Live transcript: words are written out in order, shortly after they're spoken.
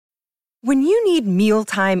When you need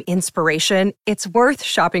mealtime inspiration, it's worth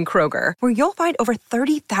shopping Kroger, where you'll find over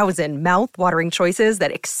 30,000 mouth-watering choices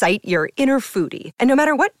that excite your inner foodie. And no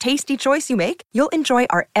matter what tasty choice you make, you'll enjoy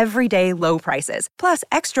our everyday low prices, plus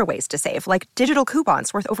extra ways to save, like digital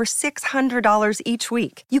coupons worth over $600 each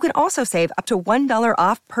week. You can also save up to $1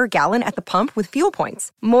 off per gallon at the pump with fuel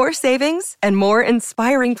points. More savings and more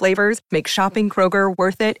inspiring flavors make shopping Kroger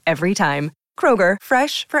worth it every time. Kroger,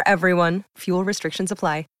 fresh for everyone. Fuel restrictions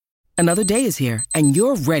apply. Another day is here, and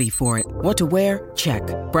you're ready for it. What to wear? Check.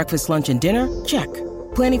 Breakfast, lunch, and dinner? Check.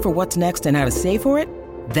 Planning for what's next and how to save for it?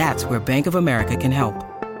 That's where Bank of America can help.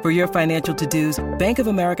 For your financial to-dos, Bank of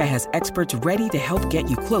America has experts ready to help get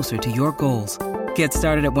you closer to your goals. Get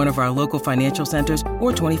started at one of our local financial centers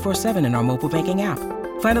or 24/7 in our mobile banking app.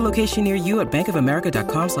 Find a location near you at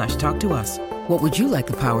bankofamerica.com/talktous. What would you like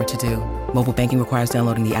the power to do? Mobile banking requires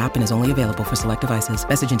downloading the app and is only available for select devices.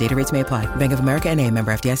 Message and data rates may apply. Bank of America N.A.,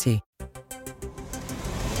 member FDIC.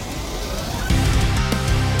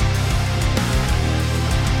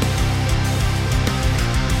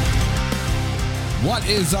 What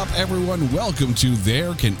is up, everyone? Welcome to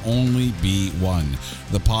There Can Only Be One,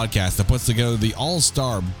 the podcast that puts together the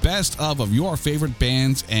all-star best of your favorite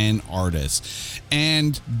bands and artists.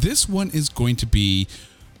 And this one is going to be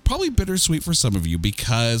probably bittersweet for some of you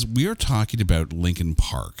because we are talking about Linkin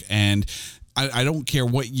Park. And I don't care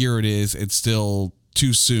what year it is, it's still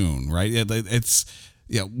too soon, right?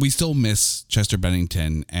 We still miss Chester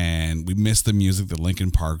Bennington and we miss the music that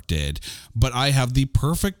Linkin Park did. But I have the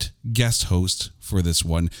perfect guest host for this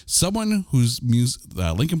one, someone whose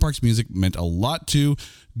Linkin Park's music meant a lot to.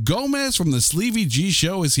 Gomez from the Sleevey G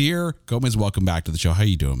Show is here. Gomez, welcome back to the show. How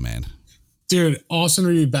you doing, man? Dude, awesome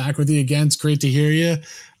to be back with you again. It's great to hear you.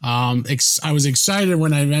 I was excited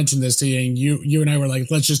when I mentioned this to you, and you and I were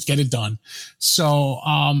like, let's just get it done. So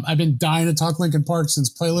I've been dying to talk Linkin Park since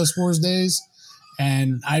Playlist Wars days,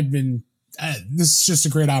 and this is just a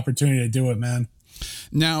great opportunity to do it, man.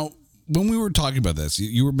 Now, when we were talking about this,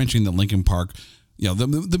 you were mentioning that Linkin Park,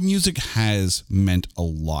 the music has meant a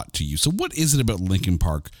lot to you. So what is it about Linkin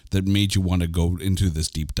Park that made you want to go into this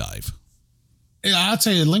deep dive? Yeah, I'll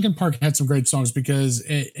tell you, Linkin Park had some great songs because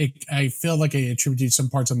I feel like I attributed some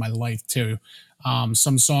parts of my life to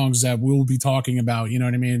some songs that we'll be talking about. You know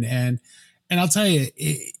what I mean? And I'll tell you,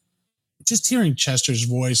 just hearing Chester's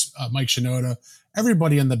voice, Mike Shinoda,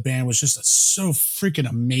 everybody in the band was just so freaking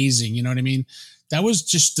amazing. You know what I mean? That was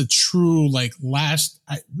just the true, like,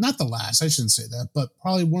 not the last, I shouldn't say that, but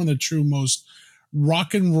probably one of the true most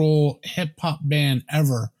rock and roll hip hop band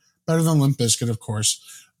ever. Better than Limp Bizkit, of course.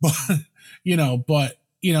 But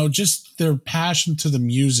just their passion to the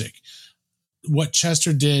music. What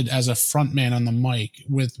Chester did as a frontman on the mic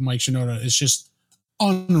with Mike Shinoda is just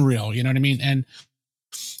unreal. You know what I mean? And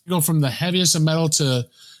go from the heaviest of metal to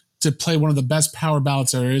play one of the best power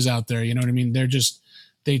ballads there is out there. You know what I mean?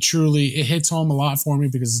 It hits home a lot for me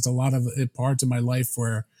because it's a lot of parts of my life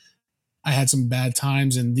where I had some bad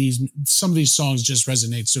times, and some of these songs just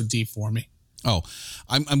resonate so deep for me. Oh,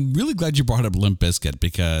 I'm really glad you brought up Limp Bizkit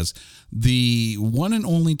because the one and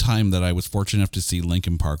only time that I was fortunate enough to see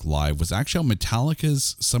Linkin Park live was actually on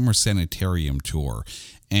Metallica's Summer Sanitarium tour.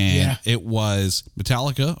 And It was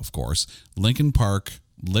Metallica, of course, Linkin Park,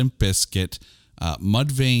 Limp Bizkit,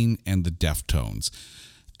 Mudvayne, and the Deftones.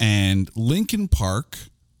 And Linkin Park,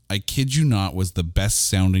 I kid you not, was the best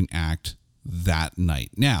sounding act that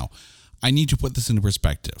night. Now, I need to put this into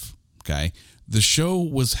perspective, okay? The show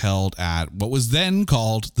was held at what was then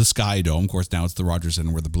called the Sky Dome. Of course, now it's the Rogers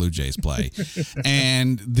Center where the Blue Jays play.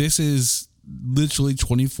 And this is literally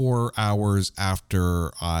 24 hours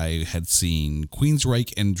after I had seen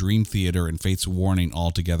Queensryche and Dream Theater and Fates Warning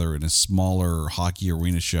all together in a smaller hockey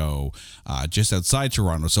arena show just outside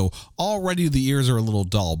Toronto. So already the ears are a little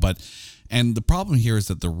dull. And the problem here is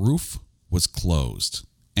that the roof was closed.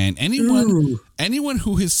 And anyone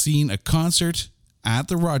who has seen a concert at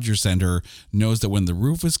the Rogers Center knows that when the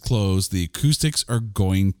roof is closed, the acoustics are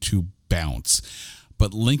going to bounce.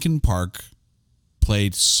 But Linkin Park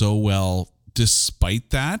played so well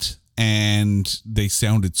despite that, and they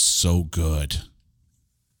sounded so good.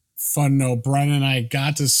 Fun note, Brian and I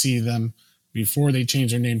got to see them before they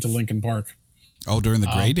changed their name to Linkin Park. Oh, during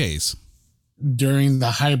the Gray days. During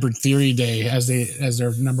the Hybrid Theory day as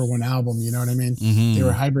their number one album, you know what I mean? Mm-hmm. They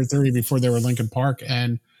were Hybrid Theory before they were Linkin Park,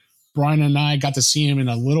 and Brian and I got to see him in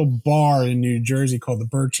a little bar in New Jersey called the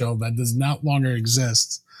Birchill that does not longer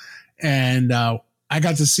exist. And I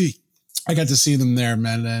got to see them there,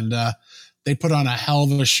 man. And they put on a hell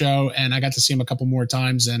of a show, and I got to see them a couple more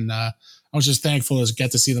times. And I was just thankful to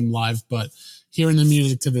get to see them live. But hearing the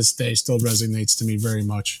music to this day still resonates to me very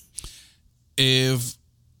much. If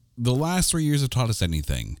the last 3 years have taught us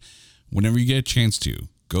anything, whenever you get a chance to,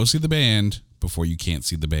 go see the band before you can't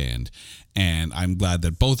see the band. And I'm glad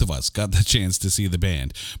that both of us got the chance to see the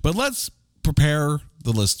band. But let's prepare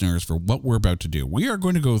the listeners for what we're about to do. We are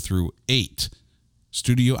going to go through 8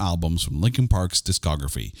 studio albums from Linkin Park's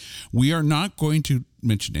discography. We are not going to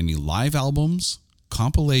mention any live albums,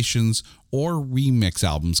 compilations, or remix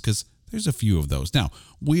albums, because there's a few of those. Now,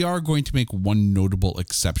 we are going to make one notable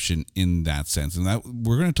exception in that sense, and that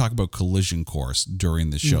we're going to talk about Collision Course during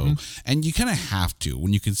the show. And you kind of have to,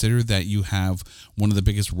 when you consider that you have one of the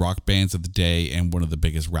biggest rock bands of the day and one of the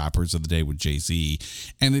biggest rappers of the day with Jay-Z,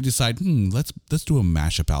 and they decide, let's do a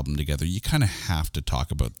mashup album together. You kind of have to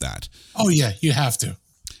talk about that. Oh yeah, you have to.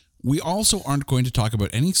 We also aren't going to talk about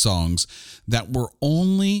any songs that were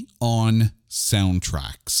only on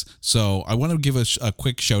soundtracks. So I want to give a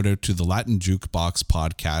quick shout out to the Latin Jukebox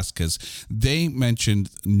podcast, because they mentioned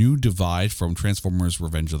New Divide from Transformers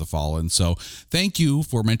Revenge of the Fallen. So thank you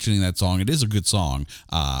for mentioning that song. It is a good song.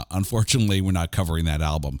 Unfortunately, we're not covering that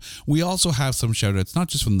album. We also have some shout outs, not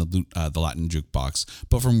just from the Latin Jukebox,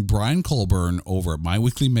 but from Brian Colburn over at My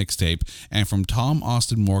Weekly Mixtape, and from Tom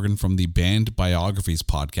Austin Morgan from the Band Biographies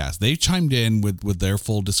podcast. They chimed in with their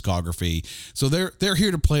full discography. So they're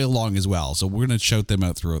here to play along as well. So we're going to shout them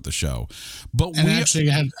out throughout the show. But I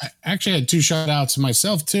actually had 2 shout outs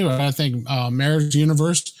myself too. I think Marriage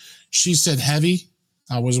Universe, she said Heavy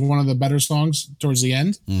was one of the better songs towards the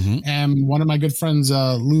end. And one of my good friends,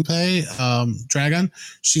 Lupe Dragon,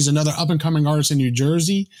 she's another up and coming artist in New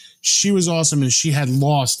Jersey. She was awesome, and she had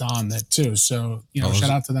Lost on that too. So,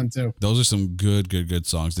 shout out to them too. Those are some good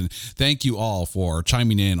songs. And thank you all for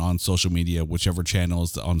chiming in on social media, whichever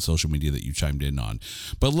channels on social media that you chimed in on.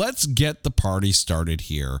 But let's get the party started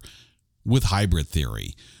here with Hybrid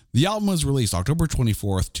Theory. The album was released October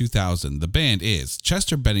 24th, 2000. The band is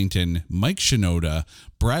Chester Bennington, Mike Shinoda,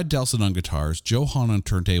 Brad Delson on guitars, Joe Hahn on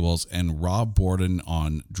turntables, and Rob Borden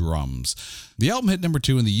on drums. The album hit number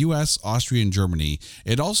 2 in the US, Austria, and Germany.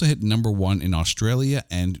 It also hit number 1 in Australia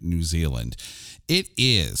and New Zealand. It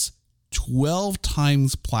is 12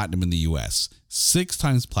 times platinum in the US, 6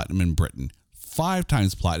 times platinum in Britain, 5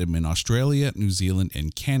 times platinum in Australia, New Zealand,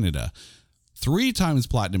 and Canada, 3 times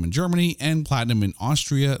platinum in Germany, and platinum in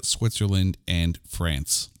Austria, Switzerland, and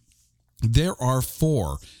France. There are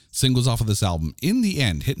 4 singles off of this album. In the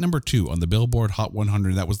end, hit number 2 on the Billboard Hot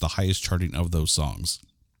 100. That was the highest charting of those songs.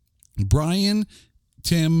 Brian,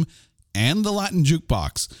 Tim, and the Latin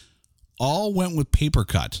Jukebox all went with Paper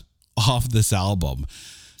Cut off this album.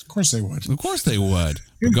 Of course they would. Of course they would.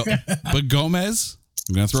 But Gomez,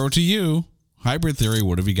 I'm going to throw it to you. Hybrid Theory,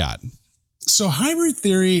 what have you got? So Hybrid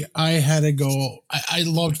Theory, I had to go. I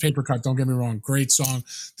loved Paper Cut. Don't get me wrong. Great song.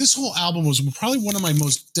 This whole album was probably one of my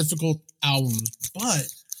most difficult albums, but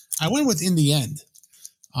I went with In the End.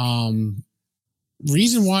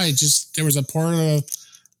 Reason why, there was a part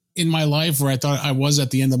in my life where I thought I was at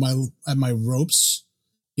the end of my ropes.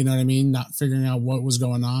 You know what I mean? Not figuring out what was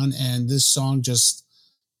going on. And this song just,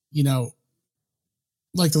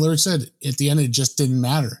 like the lyric said, at the end, it just didn't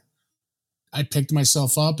matter. I picked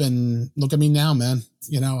myself up, and look at me now, man.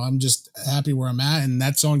 I'm just happy where I'm at, and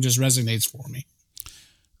that song just resonates for me.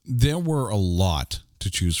 There were a lot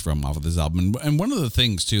to choose from off of this album. And one of the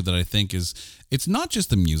things, too, that I think is it's not just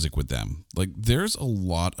the music with them. Like, there's a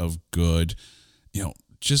lot of good,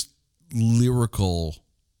 just lyrical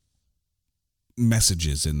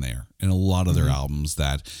messages in there in a lot of their albums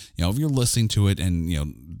that, if you're listening to it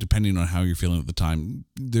and, depending on how you're feeling at the time,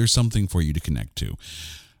 there's something for you to connect to.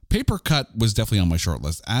 Paper Cut was definitely on my short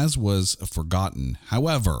list, as was Forgotten.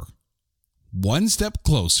 However, One Step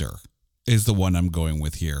Closer is the one I'm going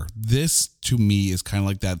with here. This, to me, is kind of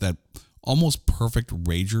like that almost perfect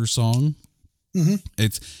Rager song.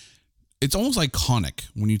 It's almost iconic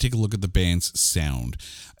when you take a look at the band's sound.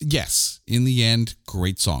 Yes, in the end,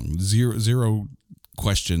 great song. Zero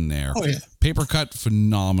question there. Oh, yeah. Paper Cut,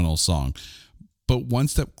 phenomenal song. But One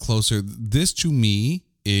Step Closer, this to me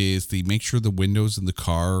is the make sure the windows in the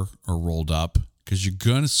car are rolled up, because you're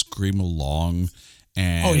going to scream along.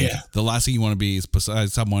 And the last thing you want to be is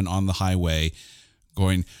beside someone on the highway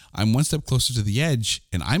going, I'm one step closer to the edge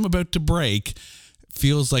and I'm about to brake.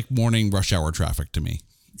 Feels like morning rush hour traffic to me.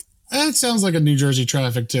 That sounds like a New Jersey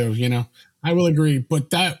traffic too, I will agree.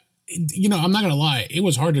 But that, I'm not going to lie. It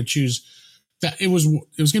was hard to choose. That it was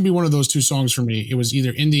going to be one of those 2 songs for me. It was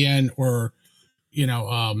either In the End or,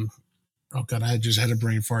 oh God, I just had a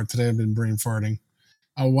brain fart today. I've been brain farting.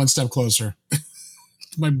 One Step Closer.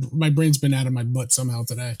 my brain's been out of my butt somehow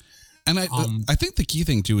today. And I think the key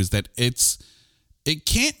thing too is that it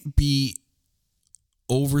can't be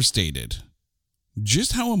overstated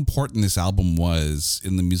just how important this album was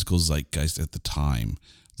in the musical zeitgeist at the time.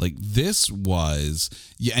 Like this was,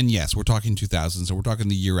 yeah, and yes, we're talking 2000, so we're talking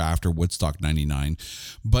the year after Woodstock 99.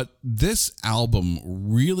 But this album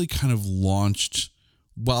really kind of launched,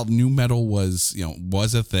 while new metal was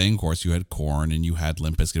a thing. Of course, you had Korn and you had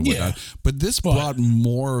Limp Bizkit and whatnot. But this brought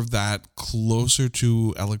more of that closer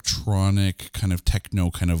to electronic kind of techno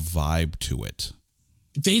kind of vibe to it.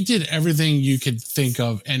 They did everything you could think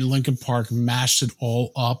of, and Linkin Park mashed it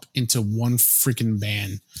all up into one freaking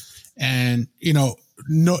band. And,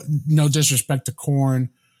 no disrespect to Korn,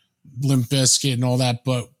 Limp Bizkit and all that,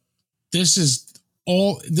 but this is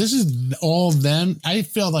all of them. I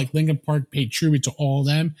feel like Linkin Park paid tribute to all of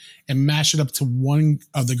them and mashed it up to one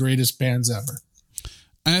of the greatest bands ever.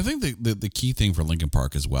 And I think the key thing for Linkin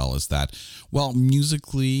Park as well is that, while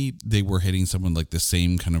musically they were hitting someone like the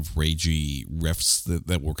same kind of ragey riffs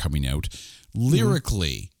that were coming out,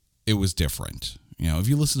 lyrically it was different. If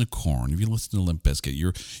you listen to Korn, if you listen to Limp Bizkit,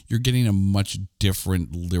 you're getting a much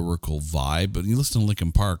different lyrical vibe. But you listen to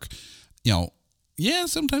Linkin Park,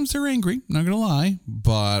 sometimes they're angry, not gonna lie,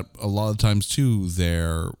 but a lot of times too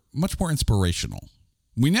they're much more inspirational.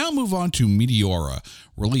 We now move on to Meteora,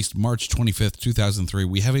 released March 25th, 2003.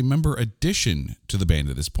 We have a member addition to the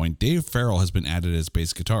band at this point. Dave Farrell has been added as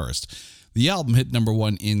bass guitarist. The album hit number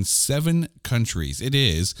 1 in 7 countries. It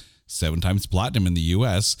is 7 times platinum in the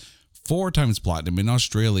US, 4 times platinum in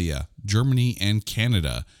Australia, Germany, and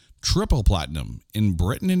Canada, triple platinum in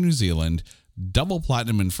Britain and New Zealand, double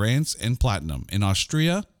platinum in France, and platinum in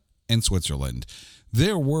Austria and Switzerland.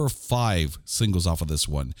 There were 5 singles off of this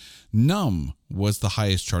one. Numb was the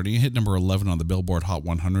highest charting. It hit number 11 on the Billboard Hot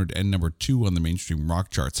 100 and number 2 on the mainstream rock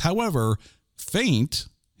charts. However, Faint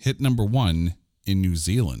hit number 1 in New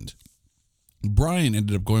Zealand. Brian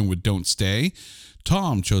ended up going with Don't Stay.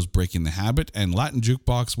 Tom chose Breaking the Habit, and Latin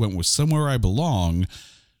Jukebox went with Somewhere I Belong.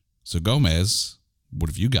 So Gomez, what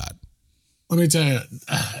have you got? Let me tell you,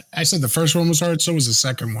 I said the first one was hard, so was the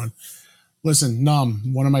second one. Listen,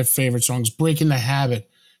 Numb, one of my favorite songs. Breaking the Habit,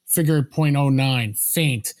 Figure .09,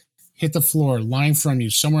 Faint, Hit the Floor, Lying From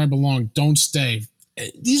You, Somewhere I Belong, Don't Stay.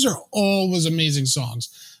 These are always amazing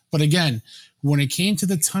songs. But again, when it came to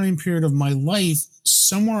the time period of my life,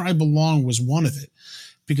 Somewhere I Belong was one of it.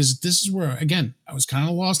 Because this is where, again, I was kind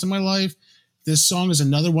of lost in my life. This song is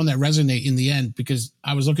another one that resonates in the end because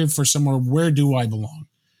I was looking for somewhere, where do I belong?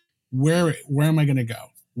 Where am I going to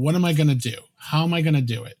go? What am I going to do? How am I going to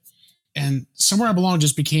do it? And Somewhere I Belong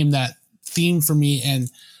just became that theme for me. And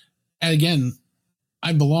again,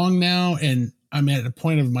 I belong now, and I'm at a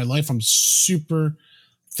point of my life. I'm super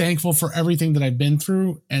thankful for everything that I've been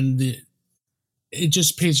through. And it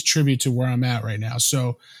just pays tribute to where I'm at right now.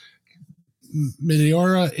 So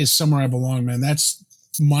Meteora is Somewhere I Belong, man. That's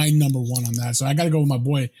my number 1 on that. So I got to go with my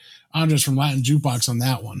boy Andres from Latin Jukebox on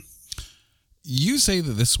that one. You say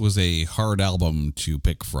that this was a hard album to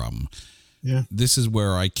pick from. Yeah. This is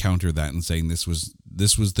where I counter that and saying this was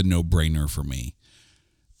the no-brainer for me.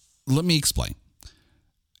 Let me explain.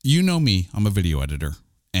 You know me, I'm a video editor.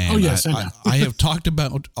 And I have talked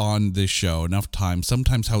about on this show enough times,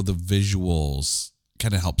 sometimes how the visuals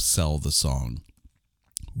kind of help sell the song.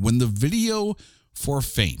 When the video for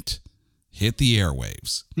Faint hit the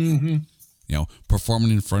airwaves,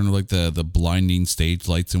 performing in front of like the blinding stage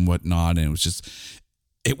lights and whatnot, and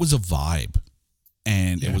it was a vibe.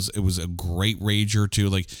 And it was a great rager too.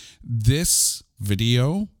 Like, this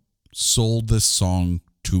video sold this song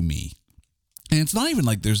to me. And it's not even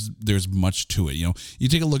like there's much to it. You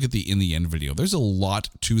take a look at the In the End video. There's a lot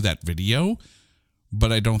to that video,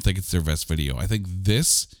 but I don't think it's their best video. I think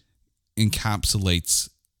this encapsulates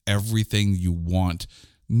everything you want,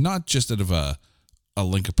 not just out of a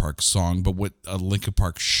Linkin Park song, but what a Linkin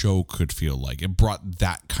Park show could feel like. It brought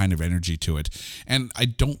that kind of energy to it. And I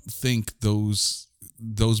don't think those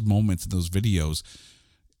moments in those videos,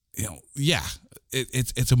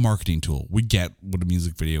 it's a marketing tool. We get what a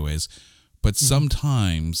music video is, but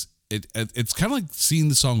sometimes it's kind of like seeing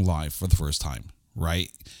the song live for the first time,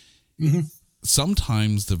 right? Mm-hmm.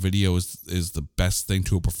 Sometimes the video is the best thing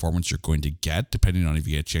to a performance you're going to get, depending on if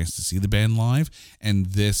you get a chance to see the band live. And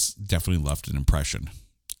this definitely left an impression.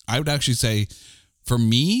 I would actually say, for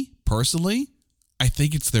me personally, I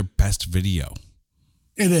think it's their best video.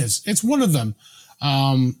 It is. It's one of them.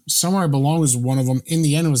 Somewhere I Belong was one of them. In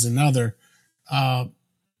the End was another.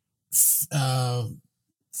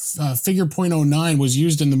 Figure .09 was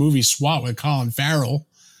used in the movie SWAT with Colin Farrell.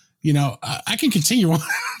 I can continue on.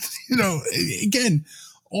 Again,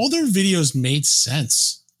 all their videos made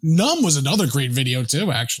sense. Numb was another great video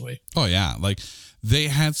too, actually. Oh yeah, like they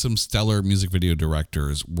had some stellar music video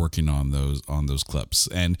directors working on those clips,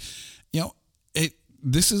 and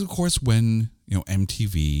this is, of course, when,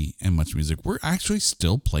 MTV and Much Music were actually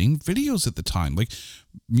still playing videos at the time. Like,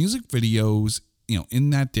 music videos, in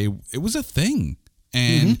that day, it was a thing.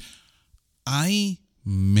 And I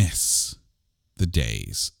miss the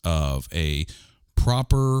days of a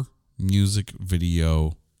proper music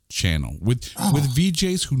video channel with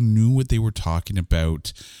VJs who knew what they were talking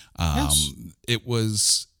about. Yes. It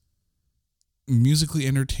was musically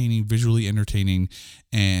entertaining, visually entertaining,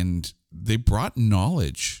 and they brought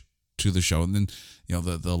knowledge to the show. And then,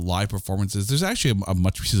 the live performances. There's actually a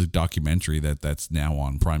Much Music documentary that's now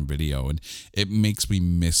on Prime Video, and it makes me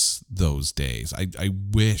miss those days. I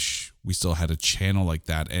wish we still had a channel like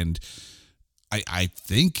that, and I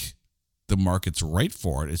think the market's right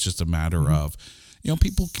for it. It's just a matter of,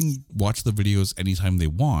 people can watch the videos anytime they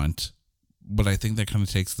want, but I think that kind of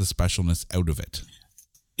takes the specialness out of it.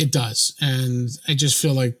 It does. And I just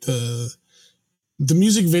feel like the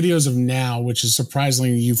music videos of now, which is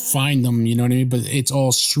surprisingly, you find them, you know what I mean? But it's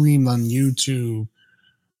all streamed on YouTube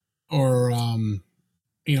or,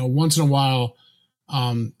 once in a while,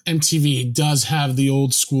 MTV does have the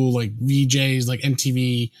old school, like VJs, like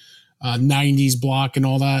MTV 90s block and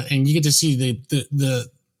all that. And you get to see the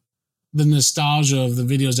nostalgia of the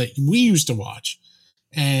videos that we used to watch.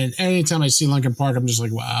 And anytime I see Linkin Park, I'm just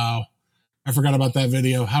like, wow, I forgot about that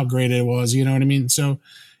video, how great it was. You know what I mean? So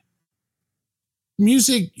the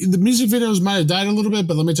music videos might have died a little bit,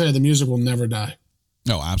 but let me tell you, the music will never die.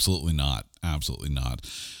 No, absolutely not. Absolutely not.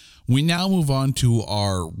 We now move on to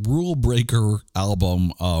our rule breaker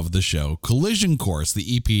album of the show, Collision Course,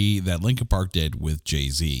 the EP that Linkin Park did with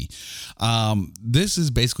Jay-Z. This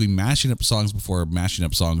is basically mashing up songs before mashing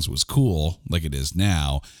up songs was cool, like it is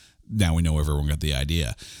now. Now we know everyone got the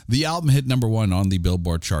idea. The album hit number 1 on the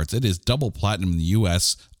Billboard charts. It is double platinum in the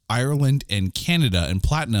US, Ireland, and Canada, and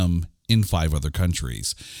platinum in 5 other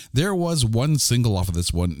countries. There was one single off of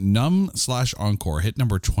this one, Numb/Encore, hit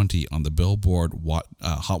number 20 on the Billboard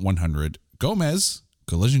Hot 100. Gomez,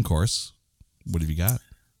 Collision Course, what have you got?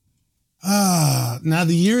 Now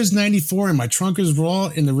the year is 94 and my trunk is raw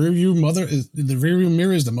in the rearview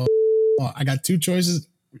mirror is the most. I got 2 choices,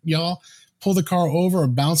 y'all. Pull the car over or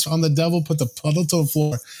bounce on the devil, put the puddle to the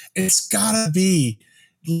floor. It's gotta be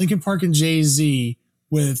Linkin Park and Jay-Z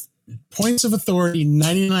with Points of Authority,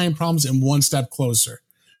 99 Problems, and One Step Closer.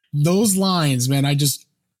 Those lines, man, I just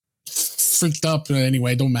freaked up.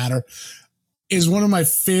 Anyway, don't matter. Is one of my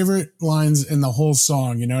favorite lines in the whole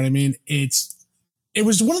song. You know what I mean? It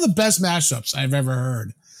was one of the best mashups I've ever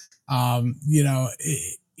heard.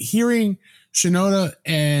 Hearing Shinoda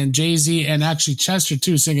and Jay-Z and actually Chester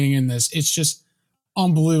too singing in this, it's just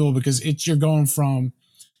unbelievable because you're going from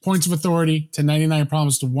Points of Authority to 99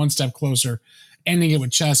 Problems to One Step Closer, ending it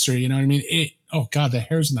with Chester. You know what I mean? Oh God, the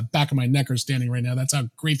hairs in the back of my neck are standing right now. That's how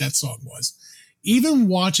great that song was. Even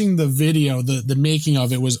watching the video, the making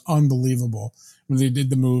of it was unbelievable when they did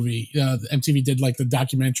the movie. MTV did like the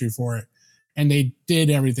documentary for it, and they did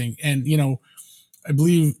everything. And I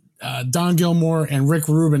believe Don Gilmore and Rick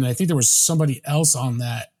Rubin. I think there was somebody else on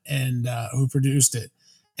that and who produced it.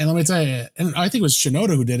 And let me tell you, and I think it was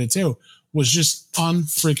Shinoda who did it too. Was just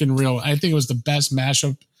unfreaking real. I think it was the best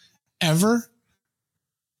mashup ever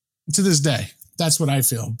to this day. That's what I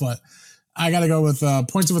feel. But I got to go with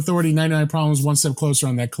Points of Authority, 99 Problems, One Step Closer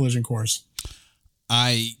on that Collision Course.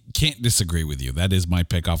 I can't disagree with you. That is my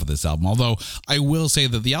pick off of this album. Although I will say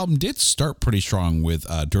that the album did start pretty strong with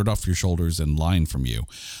Dirt Off Your Shoulders and Line From You.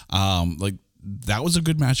 That was a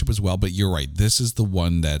good matchup as well. But you're right. This is the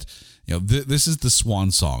one that, this is the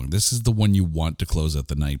swan song. This is the one you want to close out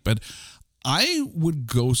the night. But I would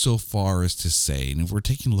go so far as to say, and if we're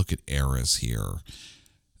taking a look at eras here,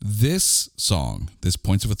 this song, this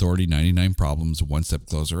Points of Authority, 99 Problems, One Step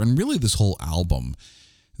Closer, and really this whole album,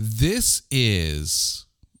 this is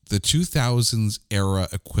the 2000s era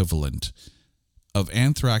equivalent of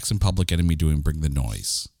Anthrax and Public Enemy doing Bring the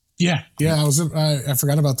Noise. Yeah. I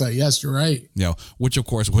forgot about that. Yes, you're right. Which of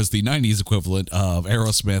course was the 90s equivalent of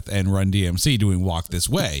Aerosmith and Run DMC doing Walk This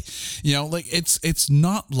Way. It's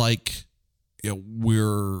not like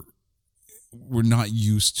we're not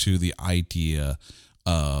used to the idea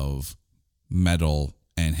of metal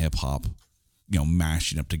and hip hop,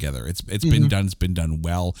 mashing up together. It's been done. It's been done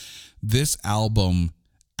well. This album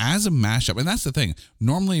as a mashup, and that's the thing.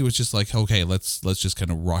 Normally it was just like, okay, let's just kind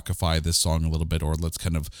of rockify this song a little bit, or let's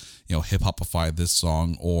kind of hip hopify this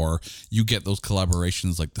song, or you get those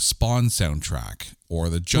collaborations like the Spawn soundtrack or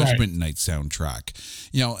the Judgment Night soundtrack.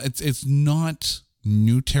 It's not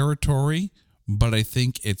new territory, but I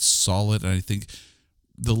think it's solid, and I think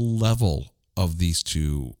the level of these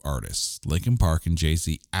two artists, Linkin Park and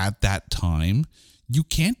Jay-Z, at that time, you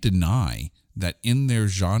can't deny that in their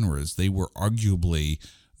genres, they were arguably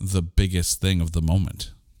the biggest thing of the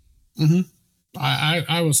moment. Mm-hmm.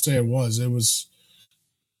 I will say it was,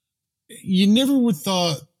 you never would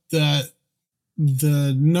thought that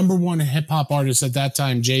the number one hip hop artist at that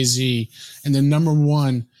time, Jay-Z, and the number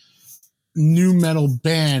one new metal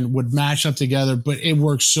band would mash up together, but it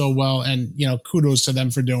works so well. And, kudos to them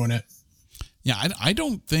for doing it. Yeah. I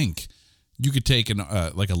don't think you could take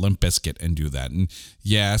like a Limp Bizkit and do that. And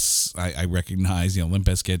yes, I recognize, Limp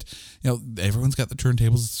Bizkit, everyone's got the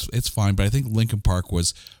turntables. It's fine. But I think Linkin Park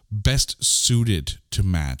was best suited to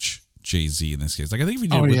match Jay-Z in this case. Like, I think if you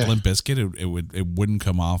did it with Limp Bizkit, it wouldn't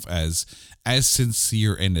come off as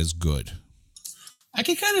sincere and as good. I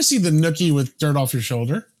can kind of see the Nookie with Dirt Off Your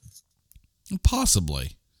Shoulder.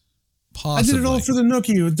 Possibly. I did it all for the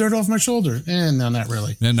Nookie with Dirt Off My Shoulder. And no, not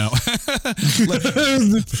really. No.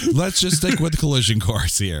 Let's just stick with Collision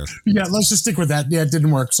Course here. Yeah, let's just stick with that. Yeah, it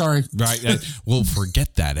didn't work. Sorry. Right. We'll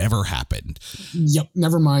forget that ever happened. Yep.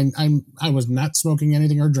 Never mind. I was not smoking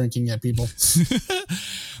anything or drinking yet, people.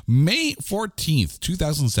 May 14th,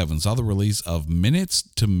 2007 saw the release of Minutes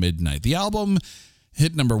to Midnight. The album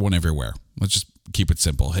hit number one everywhere. Let's just keep it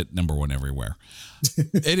simple. Hit number one everywhere.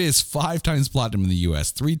 It is 5 times platinum in the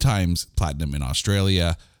US, 3 times platinum in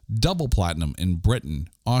Australia, double platinum in Britain,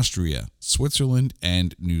 Austria, Switzerland,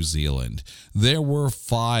 and New Zealand. There were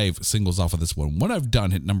 5 singles off of this one. What I've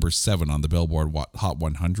Done hit number 7 on the Billboard Hot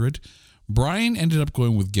 100. Brian ended up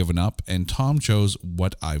going with Given Up, and Tom chose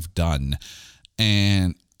What I've Done.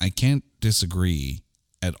 And I can't disagree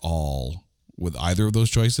at all with either of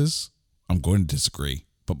those choices. I'm going to disagree.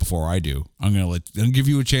 But before I do, I'm going to give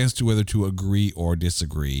you a chance to whether to agree or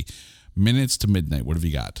disagree. Minutes to Midnight. What have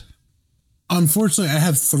you got? Unfortunately, I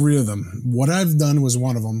have 3 of them. What I've Done was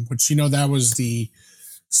one of them, which, that was the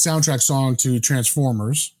soundtrack song to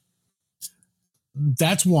Transformers.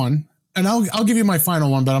 That's one. And I'll give you my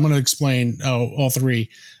final one, but I'm going to explain all 3.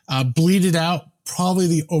 Bleed It Out. Probably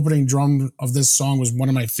the opening drum of this song was one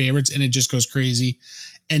of my favorites, and it just goes crazy.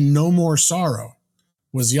 And No More Sorrow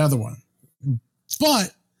was the other one.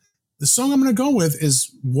 But the song I'm going to go with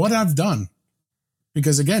is What I've Done.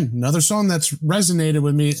 Because again, another song that's resonated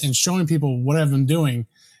with me and showing people what I've been doing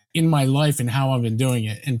in my life and how I've been doing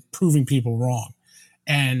it and proving people wrong.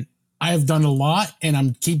 And I have done a lot, and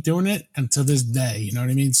I'm keep doing it until this day. You know what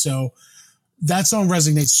I mean? So that song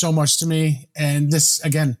resonates so much to me. And this,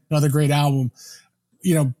 again, another great album.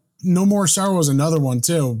 No More Sorrow was another one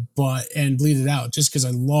too, and Bleed It Out, just because I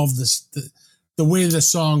love this, the way the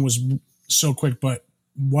song was so quick. But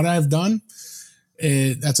What I've Done,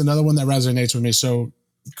 that's another one that resonates with me. So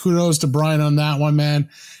kudos to Brian on that one, man.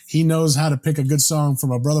 He knows how to pick a good song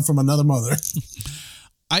from a brother from another mother.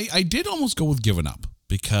 I did almost go with Given Up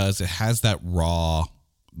because it has that raw,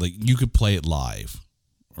 like you could play it live,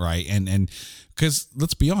 right? And because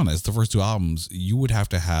let's be honest, the first 2 albums, you would have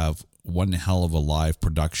to have one hell of a live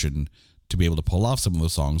production to be able to pull off some of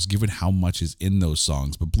those songs, given how much is in those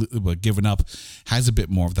songs. But Given Up has a bit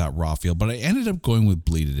more of that raw feel. But I ended up going with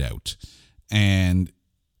Bleed It Out. And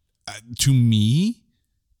to me,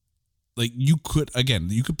 like you could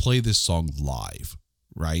play this song live,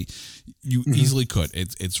 right? You easily could.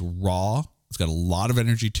 It's raw. It's got a lot of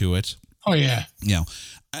energy to it. Oh yeah. And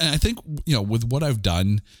I think, with What I've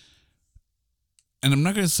Done, and I'm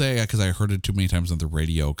not going to say because I heard it too many times on the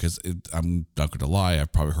radio, because I'm not going to lie,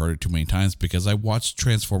 I've probably heard it too many times because I watched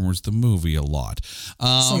Transformers the movie a lot.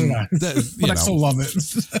 So did I. But I still love it.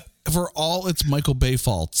 For all its Michael Bay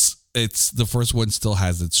faults, it's the first one still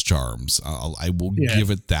has its charms. I will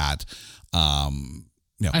give it that.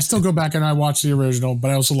 I still go back and I watch the original,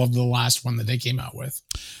 but I also love the last one that they came out with.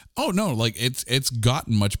 Oh no, like it's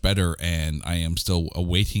gotten much better, and I am still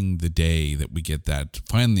awaiting the day that we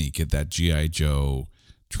finally get that G.I. Joe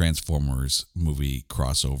Transformers movie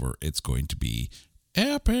crossover. It's going to be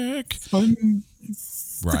epic.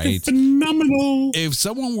 Right? Phenomenal. If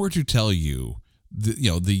someone were to tell you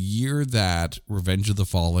the year that Revenge of the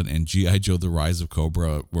Fallen and G.I. Joe The Rise of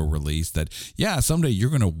Cobra were released, that someday you're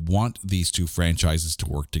going to want these 2 franchises to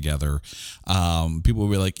work together, people will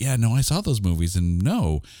be like, I saw those movies, and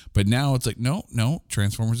no, but now it's like, no,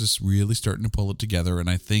 Transformers is really starting to pull it together, and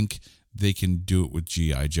I think they can do it with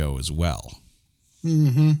G.I. Joe as well.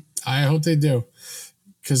 I hope they do,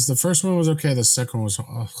 because the first one was okay, the second one was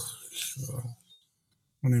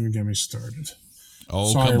don't even get me started.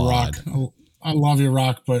 Oh, sorry, come Rock. on. I love you,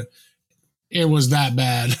 Rock, but it was that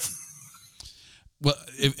bad. Well,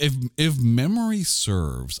 if memory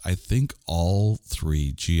serves, I think all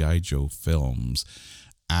 3 G.I. Joe films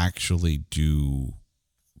actually do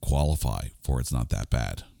qualify for It's Not That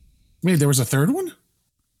Bad. Wait, there was a third one?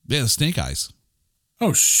 Yeah, Snake Eyes.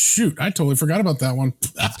 Oh shoot! I totally forgot about that one.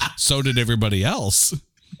 So did everybody else.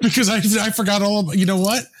 Because I forgot all about, you know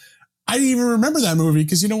what? I didn't even remember that movie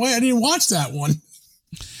because you know what? I didn't watch that one.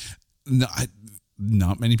 No,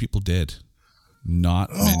 not many people did.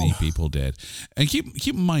 Not many people did. And keep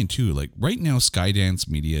in mind too, like right now, Skydance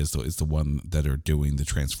Media is the one that are doing the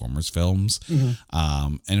Transformers films.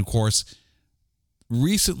 Mm-hmm. And of course,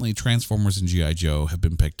 recently Transformers and G.I. Joe have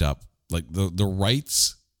been picked up. Like the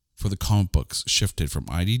rights for the comic books shifted from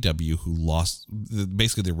IDW, who lost,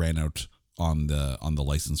 basically they ran out on the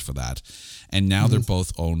license for that, and now they're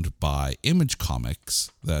both owned by Image Comics,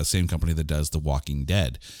 the same company that does The Walking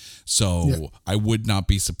Dead. So I would not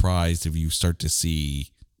be surprised if you start to see,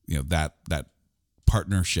 you know, that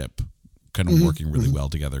partnership kind of working really well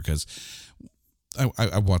together, because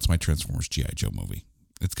I watched my Transformers G.I. Joe movie.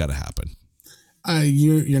 It's got to happen.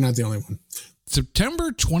 You're not the only one.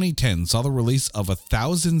 September 2010 saw the release of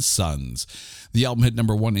 1,000 Suns. The album hit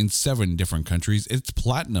number 1 in 7 different countries. It's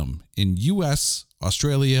platinum in US,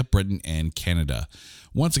 Australia, Britain, and Canada.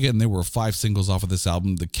 Once again, there were 5 singles off of this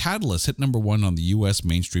album. The Catalyst hit number 1 on the US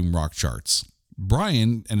mainstream rock charts.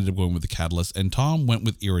 Brian ended up going with The Catalyst, and Tom went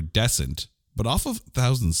with Iridescent. But off of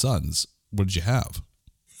 1,000 Suns, what did you have?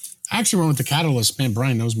 I actually went with The Catalyst. Man,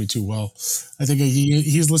 Brian knows me too well. I think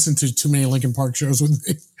he's listened to too many Linkin Park shows with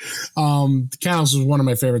me. The Catalyst was one of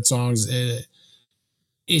my favorite songs.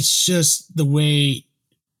 It's just the way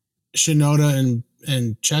Shinoda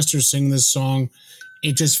and Chester sing this song.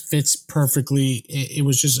 It just fits perfectly. It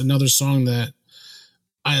was just another song that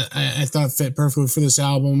I thought fit perfectly for this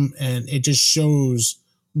album, and it just shows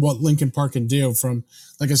what Linkin Park can do. From,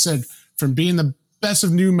 like I said, from being the best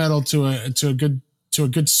of new metal to a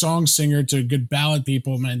good song singer to a good ballad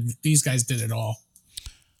people. Man, these guys did it all.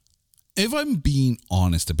 If I'm being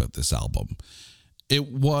honest about this album,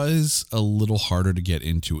 it was a little harder to get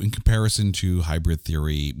into in comparison to Hybrid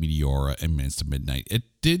Theory, Meteora, and Minutes to Midnight. It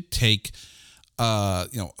did take a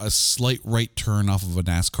slight right turn off of a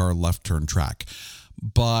NASCAR left turn track,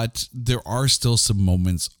 but there are still some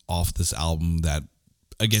moments off this album that,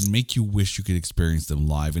 again, make you wish you could experience them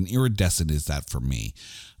live, and Iridescent is that for me.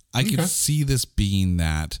 I could see this being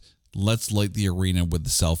that let's light the arena with the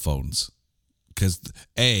cell phones, because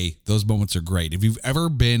those moments are great. If you've ever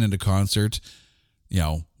been at a concert, you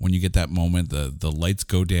know, when you get that moment, the lights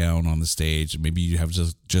go down on the stage, maybe you have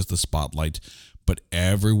just the spotlight, but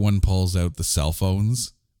everyone pulls out the cell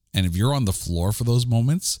phones. And if you're on the floor for those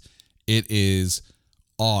moments, it is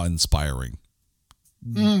awe-inspiring.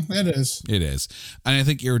 It is. It is. And I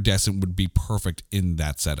think Iridescent would be perfect in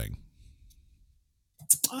that setting.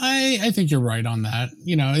 I think you're right on that.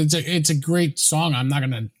 You know, it's a great song. I'm not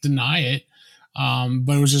going to deny it.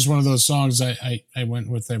 But it was just one of those songs I went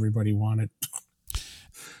with Everybody Wanted.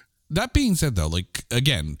 That being said, though, like,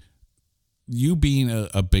 again, you being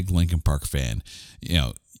a big Linkin Park fan, you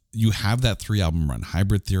know, you have that 3-album run,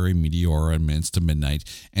 Hybrid Theory, Meteora, and Minutes to Midnight,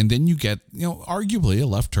 and then you get, you know, arguably a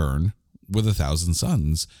left turn with 1,000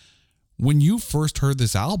 Suns. When you first heard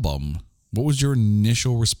this album, what was your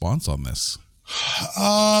initial response on this?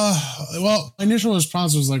 Well, my initial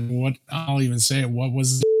response was like, what? I'll even say it. What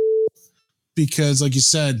was? Because, like you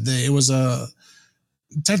said, it was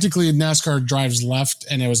technically NASCAR drives left,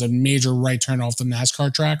 and it was a major right turn off the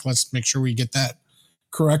NASCAR track. Let's make sure we get that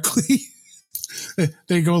correctly.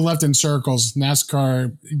 They go left in circles.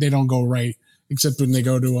 NASCAR, they don't go right, except when they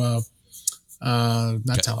go to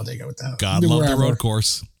not Talladega with that. God love the road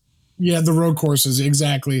course. Yeah, the road courses,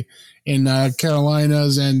 exactly, in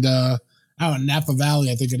Carolinas and out in Napa Valley,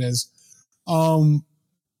 I think it is.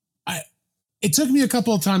 It took me a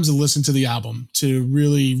couple of times to listen to the album to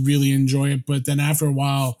really, really enjoy it. But then after a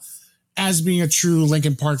while, as being a true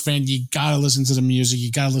Linkin Park fan, you got to listen to the music.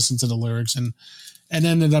 You got to listen to the lyrics. And it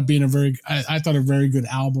ended up being I thought a very good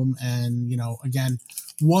album. And, you know, again,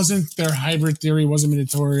 wasn't their Hybrid Theory, wasn't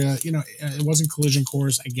Meteora, you know, it wasn't Collision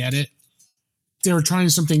Course. I get it. They were trying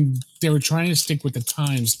to stick with the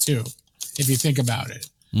times too, if you think about it.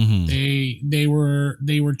 Mm-hmm. They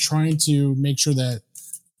were trying to make sure that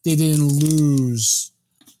they didn't lose.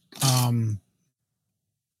 I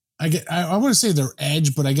want to say their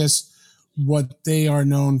edge, but I guess what they are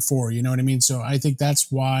known for. You know what I mean? So I think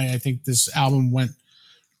that's why I think this album went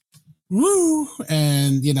woo,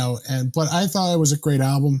 and you know, but I thought it was a great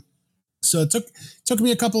album. So it took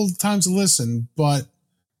me a couple of times to listen, but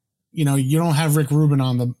you know, you don't have Rick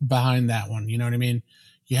Rubin behind that one. You know what I mean?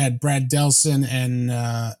 You had Brad Delson and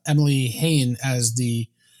Emily Hain as the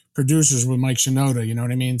producers with Mike Shinoda. You know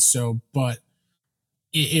what I mean? So, but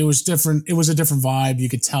it was different. It was a different vibe. You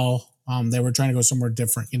could tell they were trying to go somewhere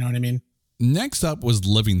different. You know what I mean? Next up was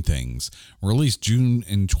Living Things, released June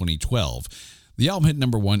in 2012. The album hit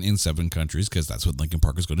number 1 in 7 countries because that's what Linkin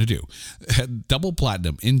Park is going to do. Had double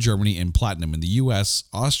platinum in Germany and platinum in the US,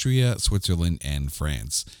 Austria, Switzerland, and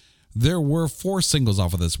France. There were 4 singles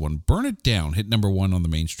off of this one. Burn It Down hit number 1 on the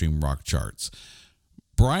mainstream rock charts.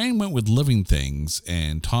 Brian went with Living Things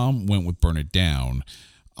and Tom went with Burn It Down.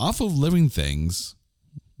 Off of Living Things,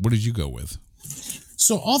 what did you go with?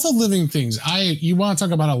 So off of Living Things, you want to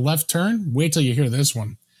talk about a left turn? Wait till you hear this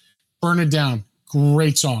one. Burn It Down.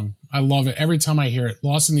 Great song. I love it. Every time I hear it.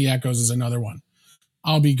 Lost in the Echoes is another one.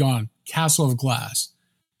 I'll Be Gone. Castle of Glass.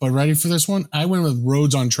 But ready for this one? I went with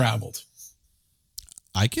Roads Untraveled.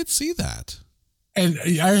 I could see that. And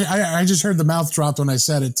I just heard the mouth dropped when I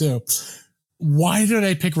said it too. Why did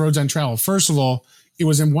I pick Roads Untraveled? First of all, it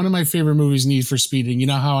was in one of my favorite movies, Need for Speed. And you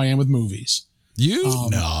know how I am with movies. You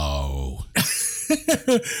know.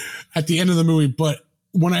 At the end of the movie. But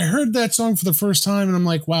when I heard that song for the first time, and I'm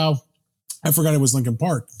like, wow, I forgot it was Linkin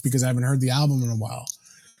Park because I haven't heard the album in a while.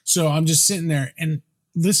 So I'm just sitting there and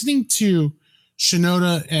listening to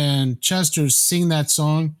Shinoda and Chester sing that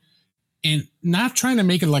song and not trying to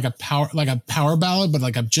make it like a power ballad,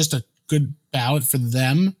 but just a good ballad for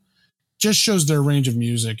them, just shows their range of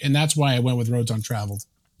music. And that's why I went with Roads Untraveled.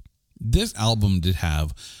 This album did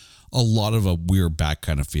have a lot of a weird back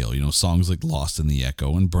kind of feel, songs like Lost in the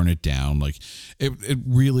Echo and Burn It Down. Like it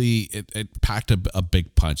really packed a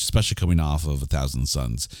big punch, especially coming off of 1,000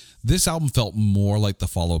 Suns. This album felt more like the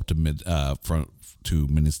follow-up to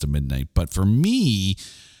Minutes to Midnight. But for me,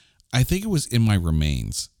 I think it was In My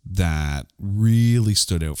Remains that really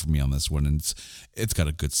stood out for me on this one. And it's got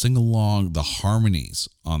a good sing-along. The harmonies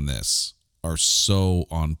on this are so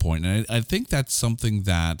on point. And I think that's something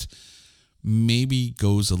that maybe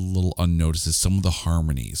goes a little unnoticed, is some of the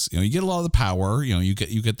harmonies. You get a lot of the power, you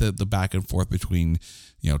get the back and forth between,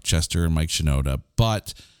 Chester and Mike Shinoda.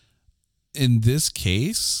 But in this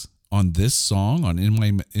case, on this song, on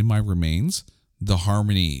In My Remains, the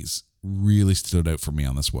harmonies really stood out for me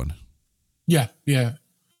on this one. Yeah.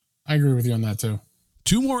 I agree with you on that too.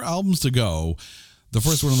 2 more albums to go. The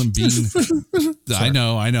first one of them being, I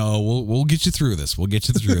know. We'll get you through this. The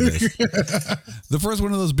first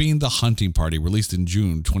one of those being The Hunting Party, released in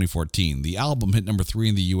June 2014. The album hit number 3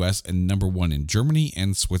 in the US and number 1 in Germany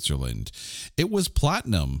and Switzerland. It was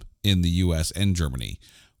platinum in the US and Germany.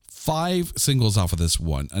 5 singles off of this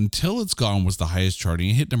one. Until It's Gone was the highest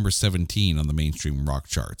charting. It hit number 17 on the mainstream rock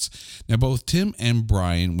charts. Now, both Tim and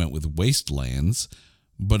Brian went with Wastelands,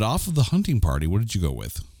 but off of The Hunting Party, what did you go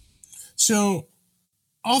with? So,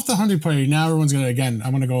 off The Hunting Party, now everyone's going to,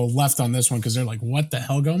 I'm going to go left on this one because they're like, what the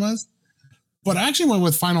hell, Gomez? But I actually went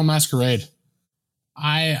with Final Masquerade.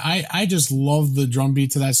 I just love the drum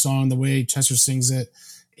beat to that song, the way Chester sings it.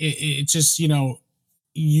 It just, you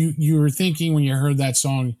were thinking when you heard that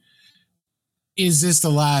song, is this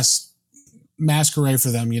the last Masquerade for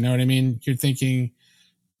them? You know what I mean? You're thinking,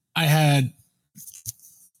 I had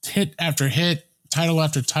hit after hit, title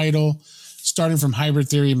after title, starting from Hybrid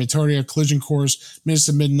Theory, Materia, Collision Course, Minutes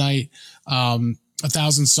to Midnight,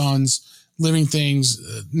 1,000 Suns, Living Things,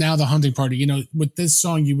 now The Hunting Party. With this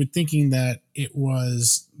song, you were thinking that it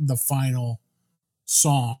was the final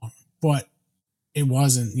song, but it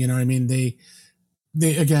wasn't. You know what I mean? They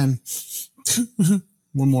again,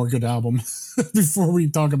 one more good album before we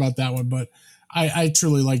talk about that one. But I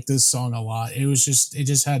truly like this song a lot. It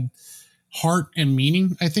just had heart and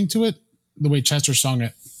meaning, I think, to it, the way Chester sung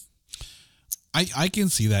it. I can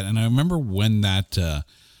see that. And I remember when that,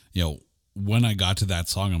 when I got to that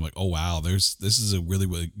song, I'm like, oh, wow, this is a really,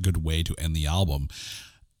 really good way to end the album.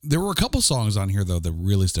 There were a couple songs on here, though, that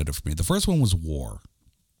really stood out for me. The first one was War.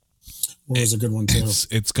 War was a good one, too.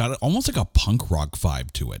 It's got almost like a punk rock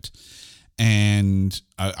vibe to it. And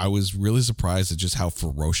I was really surprised at just how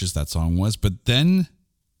ferocious that song was. But then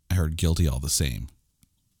I heard Guilty All the Same.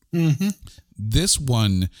 Mm-hmm. This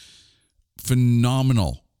one,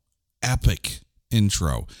 phenomenal, epic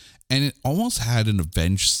intro, and it almost had an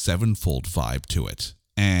Avenged Sevenfold vibe to it.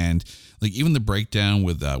 And like even the breakdown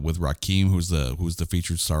with Rakim, who's the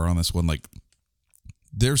featured star on this one, like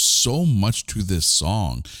there's so much to this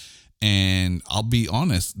song. And I'll be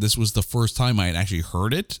honest, this was the first time I had actually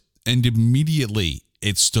heard it, and immediately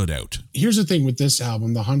it stood out. Here's the thing with this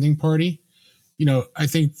album, The Hunting Party. I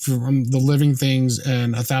think from The Living Things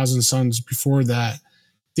and 1,000 Suns before that,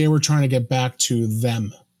 they were trying to get back to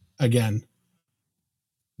them again.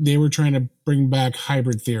 They were trying to bring back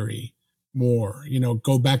Hybrid Theory more,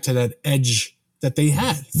 go back to that edge that they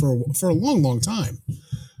had for a long, long time.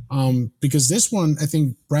 Because this one, I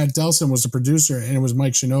think Brad Delson was the producer and it was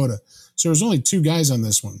Mike Shinoda. So there was only 2 guys on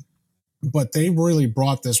this one, but they really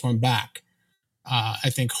brought this one back. I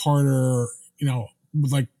think harder,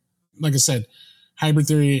 like I said, Hybrid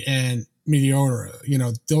Theory and Meteora. You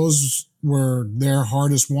know, those were their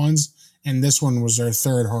hardest ones, and this one was their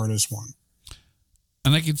third hardest one.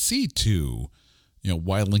 And I could see too,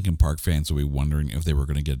 why Linkin Park fans will be wondering if they were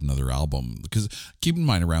going to get another album. Because keep in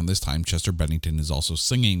mind, around this time, Chester Bennington is also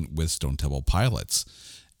singing with Stone Temple Pilots.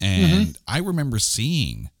 And I remember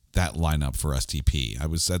seeing that lineup for STP. I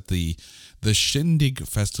was at the Shindig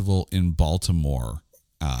Festival in Baltimore.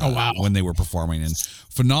 When they were performing, and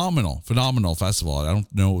phenomenal festival. I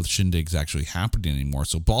don't know if Shindig's actually happening anymore.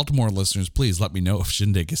 So Baltimore listeners, please let me know if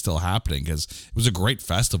Shindig is still happening, because it was a great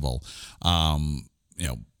festival.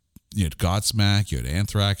 You had Godsmack, you had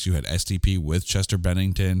Anthrax, you had STP with Chester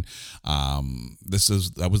Bennington.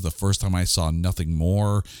 That was the first time I saw Nothing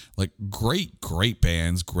More. Like great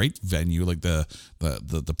bands, great venue. Like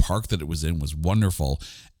the park that it was in was wonderful.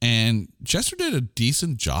 And Chester did a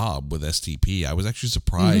decent job with STP. I was actually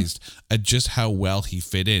surprised at just how well he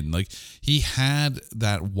fit in. Like he had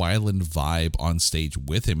that Weiland vibe on stage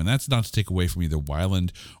with him. And that's not to take away from either Weiland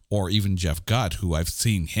or even Jeff Gutt, who I've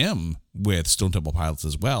seen him with Stone Temple Pilots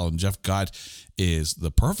as well. And Jeff Gutt is the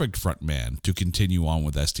perfect front man to continue on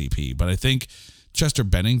with STP. But I think Chester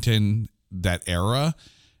Bennington, that era,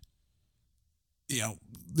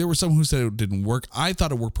 there were some who said it didn't work. I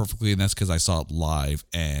thought it worked perfectly, and that's because I saw it live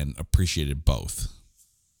and appreciated both.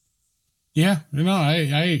 Yeah,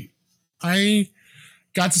 I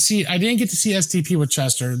got to see. I didn't get to see STP with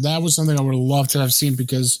Chester. That was something I would have loved to have seen,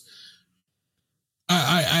 because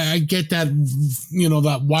I get that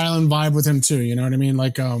that Weiland vibe with him too. You know what I mean?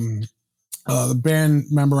 Like the band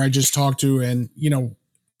member I just talked to, and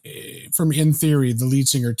from In Theory, the lead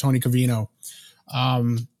singer Tony Cavino.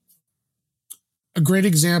 A great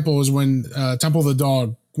example is when Temple of the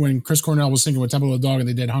Dog, when Chris Cornell was singing with Temple of the Dog and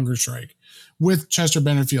they did Hunger Strike with Chester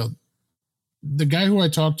Bennington. The guy who I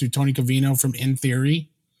talked to, Tony Cavino from In Theory,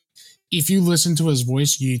 if you listen to his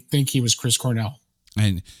voice, you think he was Chris Cornell.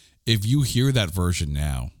 And if you hear that version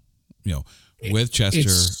now, with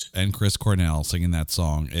Chester and Chris Cornell singing that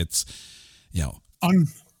song, it's,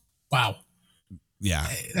 wow. Yeah.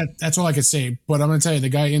 That's all I could say. But I'm going to tell you, the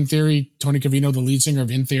guy In Theory, Tony Cavino, the lead singer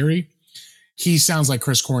of In Theory, he sounds like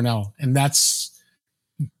Chris Cornell. And that's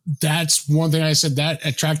one thing I said that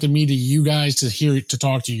attracted me to you guys, to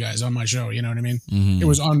talk to you guys on my show. You know what I mean?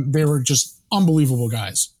 Mm-hmm. They were just unbelievable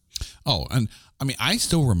guys. Oh, and I mean, I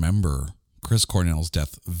still remember Chris Cornell's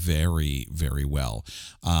death very, very well.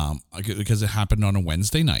 Because it happened on a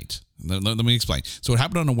Wednesday night. Let me explain. So it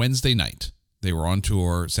happened on a Wednesday night. They were on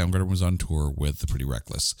tour. Soundgarden was on tour with the Pretty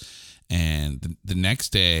Reckless. And the next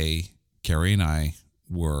day, Carrie and I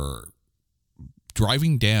were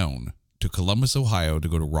driving down to Columbus, Ohio to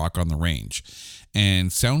go to Rock on the Range. And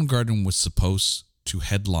Soundgarden was supposed to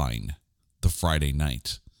headline the Friday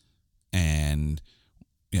night. And,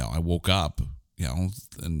 I woke up,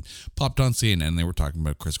 and popped on CNN and they were talking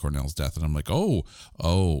about Chris Cornell's death. And I'm like, oh.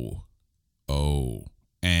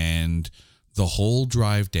 And the whole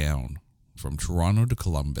drive down from Toronto to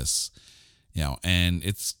Columbus, and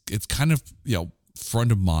it's kind of,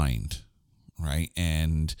 front of mind, right?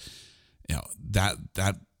 And,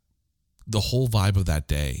 that the whole vibe of that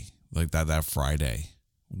day, like that Friday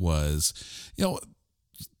was,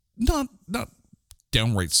 not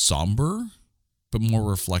downright somber, but more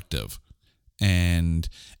reflective. And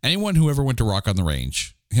anyone who ever went to Rock on the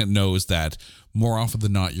Range knows that more often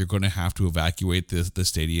than not, you're going to have to evacuate the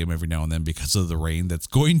stadium every now and then because of the rain that's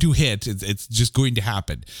going to hit. It's just going to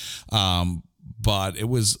happen. But it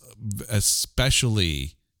was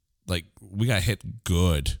especially like we got hit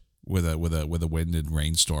good with a wind and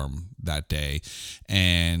rainstorm that day,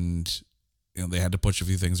 and they had to push a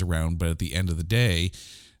few things around. But at the end of the day,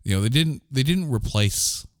 they didn't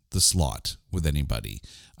replace the slot with anybody.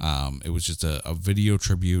 It was just a video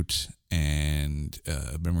tribute, and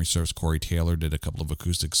memory serves, Corey Taylor did a couple of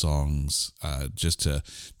acoustic songs just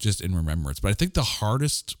in remembrance. But I think the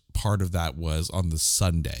hardest part of that was on the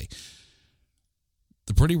Sunday.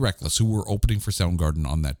 The Pretty Reckless, who were opening for Soundgarden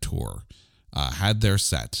on that tour, had their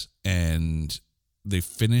set, and they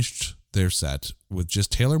finished their set with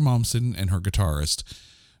just Taylor Momsen and her guitarist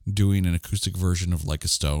doing an acoustic version of Like a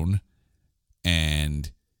Stone,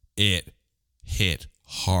 and it hit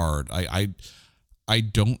hard. I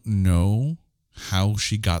don't know how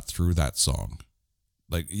she got through that song.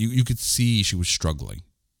 Like you could see she was struggling,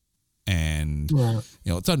 and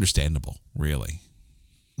it's understandable, really.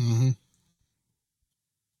 Mm-hmm.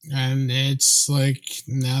 And it's like,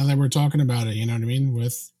 now that we're talking about it, you know what I mean?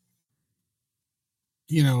 With,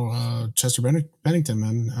 Chester Bennington,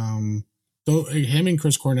 man. Though him and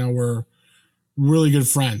Chris Cornell were really good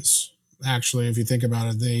friends, actually, if you think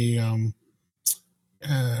about it. They,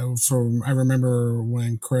 I remember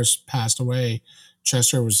when Chris passed away,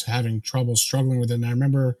 Chester was having trouble struggling with it. And I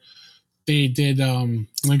remember they did,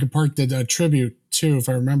 Linkin Park did a tribute too, if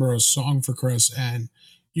I remember, a song for Chris. And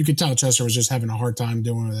you could tell Chester was just having a hard time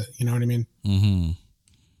doing with it. You know what I mean? Mm-hmm.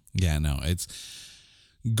 Yeah, no, it's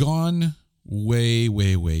gone way,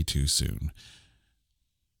 way, way too soon.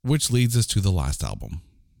 Which leads us to the last album,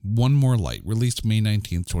 One More Light, released May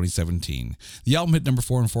 19th, 2017. The album hit number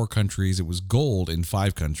 4 in 4 countries. It was gold in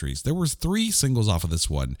 5 countries. There were 3 singles off of this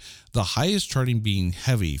one, the highest charting being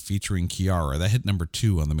Heavy, featuring Kiara. That hit number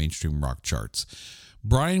 2 on the mainstream rock charts.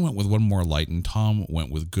 Brian went with One More Light, and Tom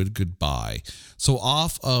went with Good Goodbye. So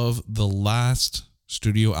off of the last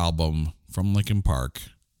studio album from Linkin Park,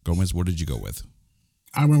 Gomez, what did you go with?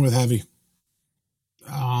 I went with Heavy.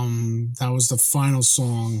 That was the final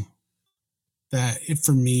song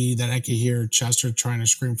for me that I could hear Chester trying to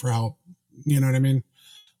scream for help. You know what I mean?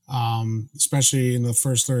 Especially in the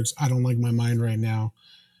first lyrics, I don't like my mind right now.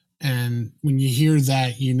 And when you hear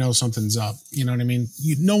that, you know something's up. You know what I mean?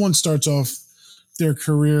 No one starts off their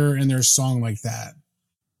career and their song like that.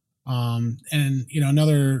 And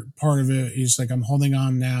another part of it is like, I'm holding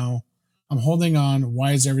on now. I'm holding on.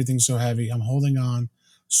 Why is everything so heavy? I'm holding on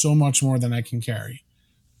so much more than I can carry.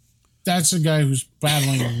 That's a guy who's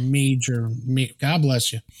battling God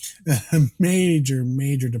bless you,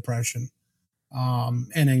 major depression,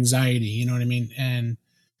 and anxiety. You know what I mean? And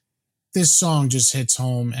this song just hits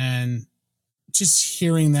home, and just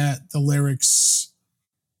hearing that, the lyrics,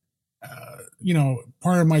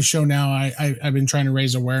 part of my show now, I've been trying to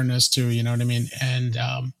raise awareness to, you know what I mean? And,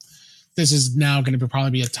 this is now going to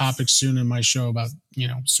probably be a topic soon in my show about,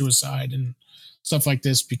 suicide and stuff like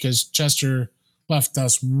this, because Chester left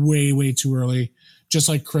us way, way too early, just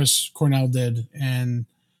like Chris Cornell did. And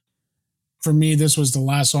for me, this was the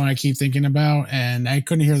last song I keep thinking about, and I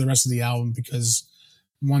couldn't hear the rest of the album because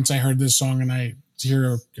once I heard this song and I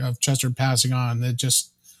hear of Chester passing on,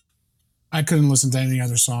 I couldn't listen to any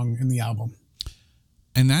other song in the album.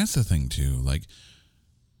 And that's the thing too. Like,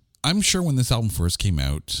 I'm sure when this album first came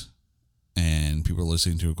out and people were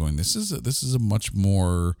listening to it going, this is a much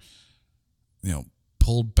more,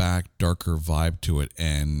 pulled back, darker vibe to it.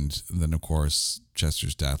 And then of course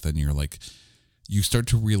Chester's death, and you're like, you start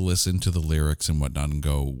to re-listen to the lyrics and whatnot and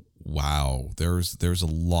go, wow, there's a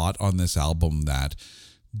lot on this album that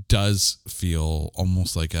does feel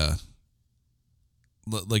almost like an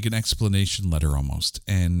explanation letter almost.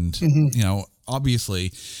 And,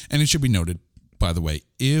 obviously, and it should be noted, by the way,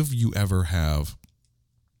 if you ever have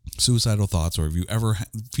suicidal thoughts, or if you ever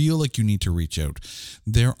feel like you need to reach out,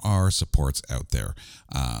 there are supports out there.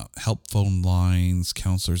 Help phone lines,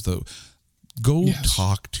 counselors, go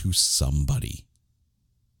talk to somebody,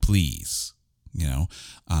 please. The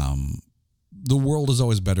world is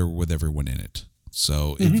always better with everyone in it.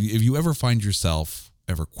 So if you ever find yourself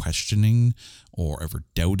ever questioning or ever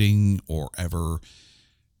doubting or ever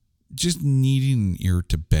just needing an ear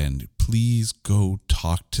to bend, please go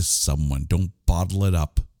talk to someone. Don't bottle it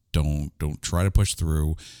up. Don't try to push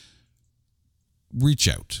through. Reach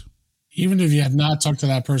out. Even if you have not talked to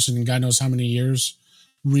that person in God knows how many years,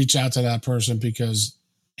 reach out to that person, because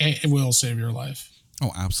it will save your life.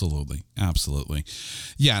 Oh, absolutely. Absolutely.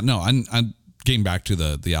 Yeah, no, I'm getting back to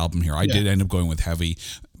the album here. I did end up going with Heavy.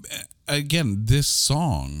 Again, this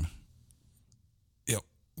song,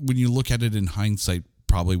 when you look at it in hindsight,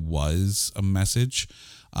 probably was a message.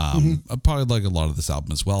 Probably like a lot of this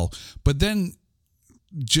album as well. But then,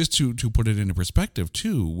 just to put it into perspective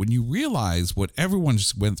too, when you realize what everyone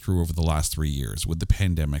just went through over the last 3 years with the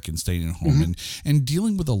pandemic and staying at home and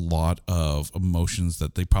dealing with a lot of emotions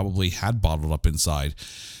that they probably had bottled up inside,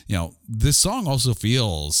 this song also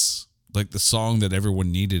feels like the song that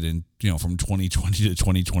everyone needed in, from 2020 to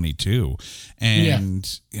 2022.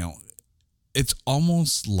 And, it's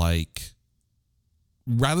almost like,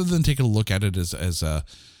 rather than taking a look at it as a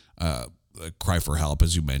cry for help,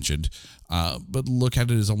 as you mentioned, but look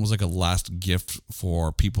at it as almost like a last gift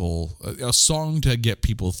for people, a song to get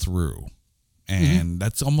people through. And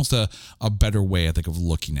that's almost a better way, I think, of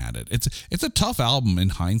looking at it. It's a tough album in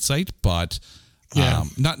hindsight, but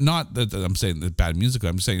not that I'm saying the bad music.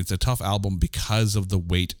 I'm saying it's a tough album because of the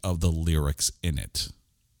weight of the lyrics in it.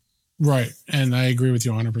 Right. And I agree with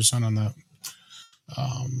you 100% on that.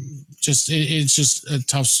 It's just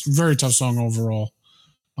a very tough song overall.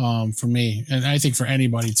 For me, and I think for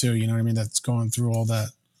anybody too, you know what I mean, that's going through all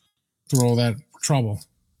that trouble.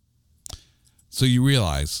 So you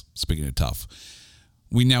realize, speaking of tough,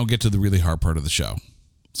 we now get to the really hard part of the show.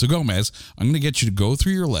 So Gomez, I'm going to get you to go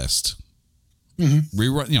through your list, run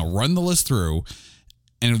the list through,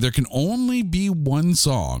 and if there can only be one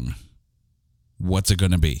song, What's it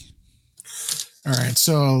going to be? All right,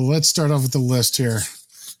 so let's start off with the list here.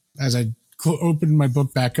 As I opened my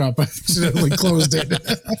book back up, I accidentally closed it.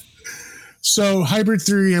 So Hybrid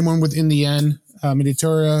Theory, I went with In the End.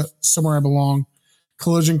 Meditaria, Somewhere I Belong.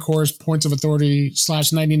 Collision Course, Points of Authority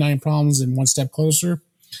 / 99 Problems and One Step Closer.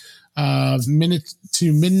 Minute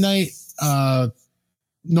to Midnight,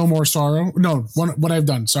 No More Sorrow. No, What I've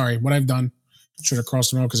Done. Sorry, What I've Done. Should have crossed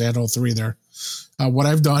them out because I had all three there. What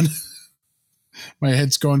I've Done. My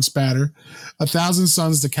head's going spatter. 1,000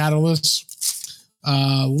 Suns, The Catalyst.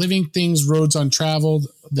 Living Things, Roads Untraveled.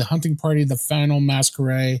 The Hunting Party, The Final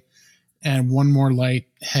Masquerade. And One More Light,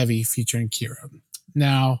 Heavy, featuring Kira.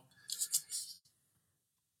 Now,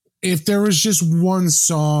 if there was just one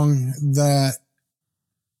song that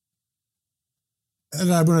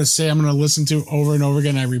I'm going to say I'm going to listen to over and over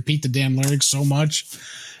again, I repeat the damn lyrics so much,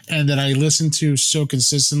 and that I listen to so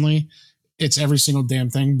consistently, it's every single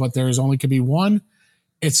damn thing, but there is only could be one.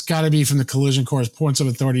 It's got to be from the Collision Course, Points of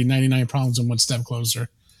Authority, 99 Problems and One Step Closer.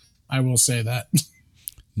 I will say that.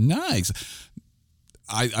 Nice.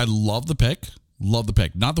 I love the pick. Love the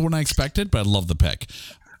pick. Not the one I expected, but I love the pick.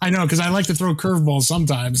 I know, because I like to throw curveballs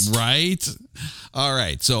sometimes. Right? All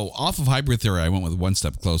right. So off of Hybrid Theory, I went with One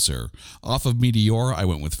Step Closer. Off of Meteor, I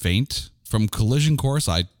went with Faint. From Collision Course,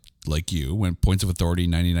 I, like you, went Points of Authority,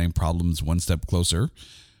 99 Problems, One Step Closer.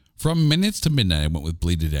 From Minutes to Midnight, I went with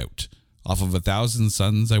Bleed It Out. Off of 1,000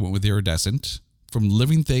 Suns, I went with Iridescent. From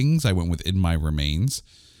Living Things, I went with In My Remains.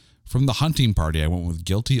 From The Hunting Party, I went with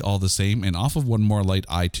Guilty All the Same. And off of One More Light,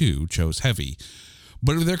 I too chose Heavy.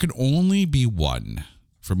 But if there could only be one,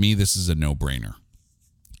 for me, this is a no-brainer.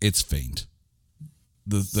 It's Faint.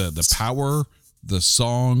 The power, the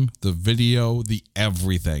song, the video, the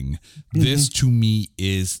everything. Mm-hmm. This to me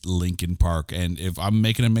is Linkin Park. And if I'm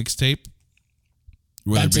making a mixtape,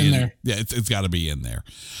 that's in there. Yeah, it's got to be in there.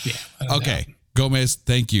 Yeah. Okay, Gomez,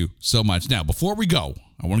 thank you so much. Now, before we go,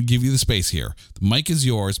 I want to give you the space here. The mic is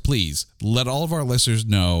yours. Please let all of our listeners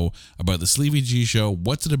know about the Sleevy G Show.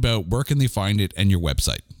 What's it about? Where can they find it? And your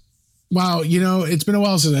website. Wow, it's been a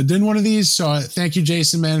while since I did one of these, so thank you,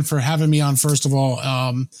 Jason, man, for having me on, first of all.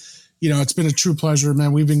 It's been a true pleasure,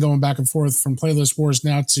 man. We've been going back and forth from Playlist Wars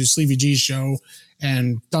now to Sleevy G Show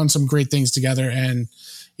and done some great things together. And,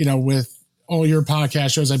 with all your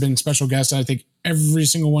podcast shows, I've been special guest, I think every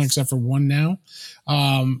single one except for one now.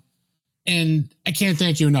 And I can't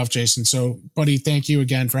thank you enough, Jason. So, buddy, thank you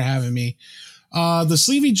again for having me. The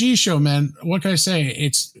Sleevy G Show, man, what can I say?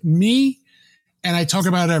 It's me, and I talk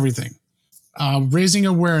about everything. Raising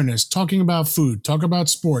awareness, talking about food, talk about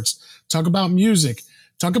sports, talk about music,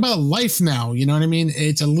 talk about life now. You know what I mean?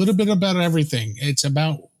 It's a little bit about everything. It's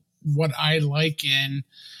about what I like and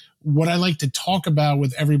what I like to talk about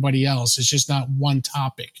with everybody else. It's just not one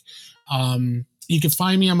topic. You can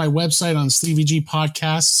find me on my website on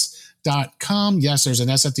sleevygpodcasts.com. Yes, there's an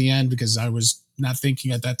S at the end because I was not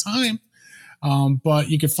thinking at that time. But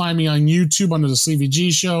you can find me on YouTube under the Sleevy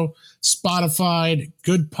G Show, Spotify,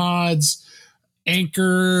 Good Pods,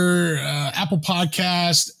 Anchor, Apple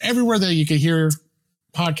Podcast, everywhere that you can hear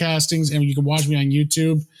podcastings, and you can watch me on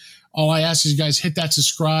YouTube. All I ask is you guys hit that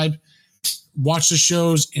subscribe, watch the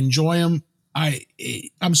shows, enjoy them.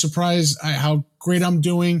 I'm surprised how great I'm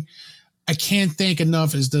doing. I can't thank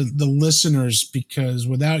enough is the listeners, because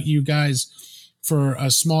without you guys, for a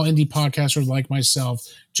small indie podcaster like myself,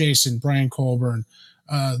 Jason, Brian Colburn,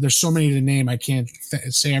 there's so many to name. I can't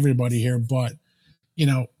say everybody here, but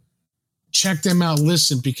check them out,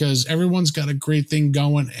 listen, because everyone's got a great thing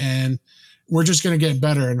going, and we're just going to get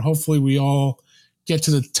better. And hopefully we all get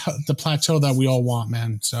to the plateau that we all want,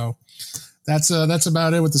 man. So that's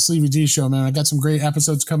about it with the Sleevy G Show, man. I got some great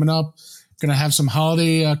episodes coming up. Going to have some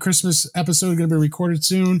holiday Christmas episode going to be recorded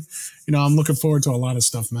soon. I'm looking forward to a lot of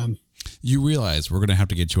stuff, man. You realize we're going to have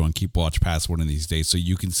to get you on Keep Watch Pass one of these days so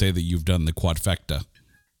you can say that you've done the quadfecta.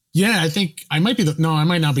 Yeah, I think I might be I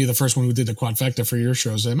might not be the first one who did the quadfecta for your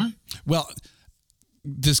shows, am I? Well,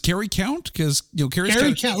 does Carrie count? Because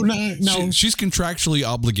Carrie count. No, she's contractually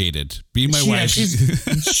obligated. Be my wife.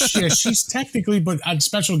 She's technically, but on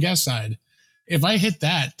special guest side, if I hit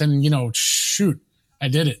that, then shoot, I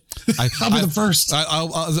did it. I'll be the first. I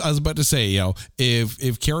was about to say,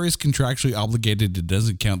 if Carrie is contractually obligated, it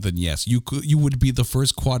doesn't count. Then yes, you would be the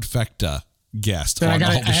first quadfecta guest then on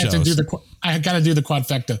all the shows. I got to do the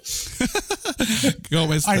quadfecta.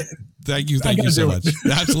 Gomez, thank you so much.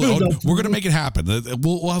 Absolutely, we're gonna make it happen.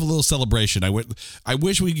 We'll have a little celebration. I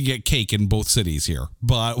wish we could get cake in both cities here,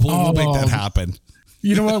 but we'll make that happen.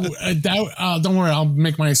 You know what? Don't worry. I'll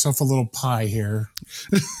make myself a little pie here.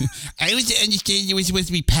 I was to understand you were supposed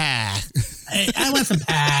to be pie. I want some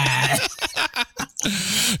pie.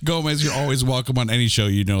 Gomez, you're always welcome on any show,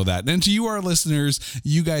 you know that. And to you, our listeners,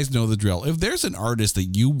 you guys know the drill. If there's an artist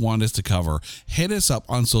that you want us to cover, hit us up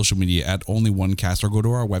on social media at OnlyOneCast or go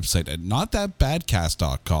to our website at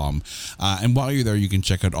notthatbadcast.com. And while you're there, you can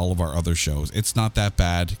check out all of our other shows. It's Not That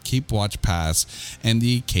Bad, Keep Watch Pass, and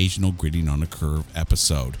the occasional Gritting on a Curve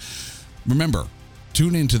episode. Remember,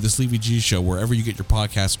 tune into the Sleepy G Show wherever you get your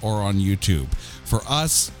podcasts or on YouTube. For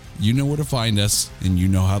us, you know where to find us, and you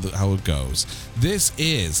know how it goes. This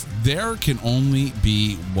is There Can Only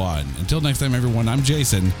Be One. Until next time, everyone, I'm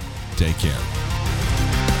Jason. Take care.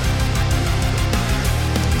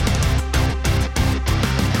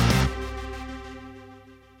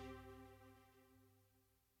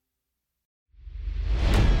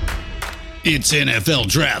 It's NFL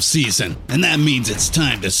draft season, and that means it's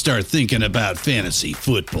time to start thinking about fantasy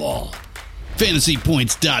football.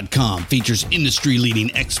 FantasyPoints.com features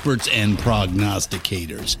industry-leading experts and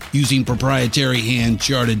prognosticators using proprietary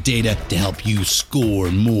hand-charted data to help you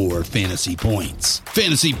score more fantasy points.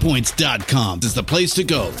 FantasyPoints.com is the place to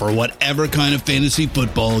go for whatever kind of fantasy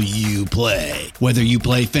football you play. Whether you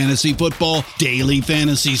play fantasy football, daily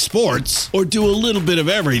fantasy sports, or do a little bit of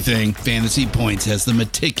everything, Fantasy Points has the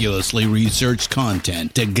meticulously researched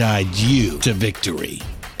content to guide you to victory.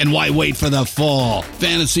 And why wait for the fall?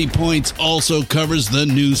 Fantasy Points also covers the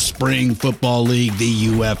new spring football league, the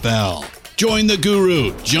UFL. Join the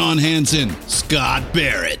guru, John Hansen, Scott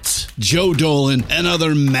Barrett, Joe Dolan, and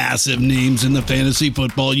other massive names in the fantasy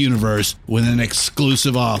football universe with an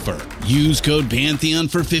exclusive offer. Use code Pantheon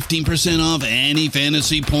for 15% off any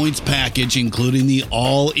Fantasy Points package, including the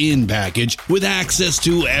all-in package, with access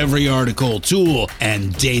to every article, tool,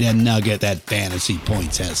 and data nugget that Fantasy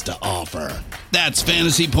Points has to offer. That's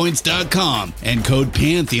FantasyPoints.com and code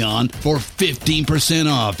Pantheon for 15%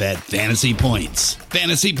 off at Fantasy Points.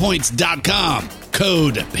 FantasyPoints.com,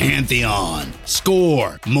 code Pantheon.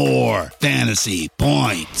 Score more fantasy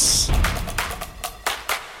points.